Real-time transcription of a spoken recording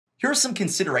Here are some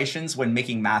considerations when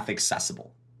making math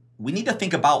accessible. We need to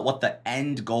think about what the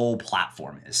end goal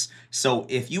platform is. So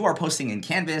if you are posting in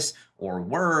Canvas or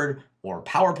Word or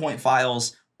PowerPoint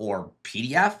files or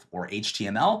PDF or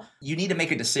HTML, you need to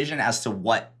make a decision as to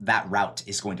what that route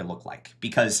is going to look like,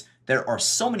 because there are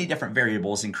so many different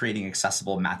variables in creating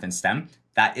accessible math and STEM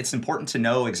that it's important to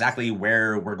know exactly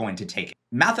where we're going to take it.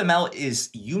 MathML is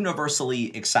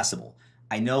universally accessible.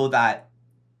 I know that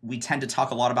we tend to talk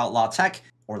a lot about LaTeX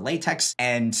or LaTeX,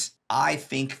 and I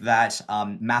think that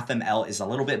MathML is a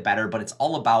little bit better, but it's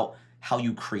all about how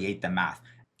you create the math.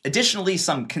 Additionally,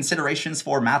 some considerations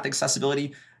for math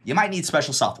accessibility: you might need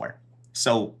special software.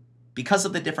 So because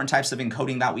of the different types of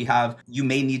encoding that we have, you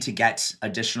may need to get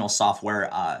additional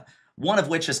software, one of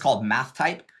which is called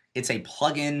MathType. It's a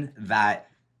plugin that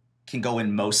can go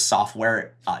in most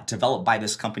software developed by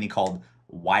this company called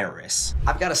Wireless.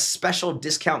 I've got a special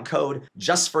discount code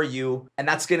just for you, and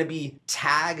that's going to be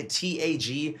TAG,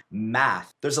 T-A-G,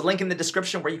 math. There's a link in the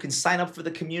description where you can sign up for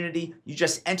the community. You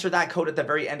just enter that code at the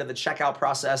very end of the checkout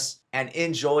process and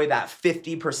enjoy that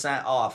 50% off.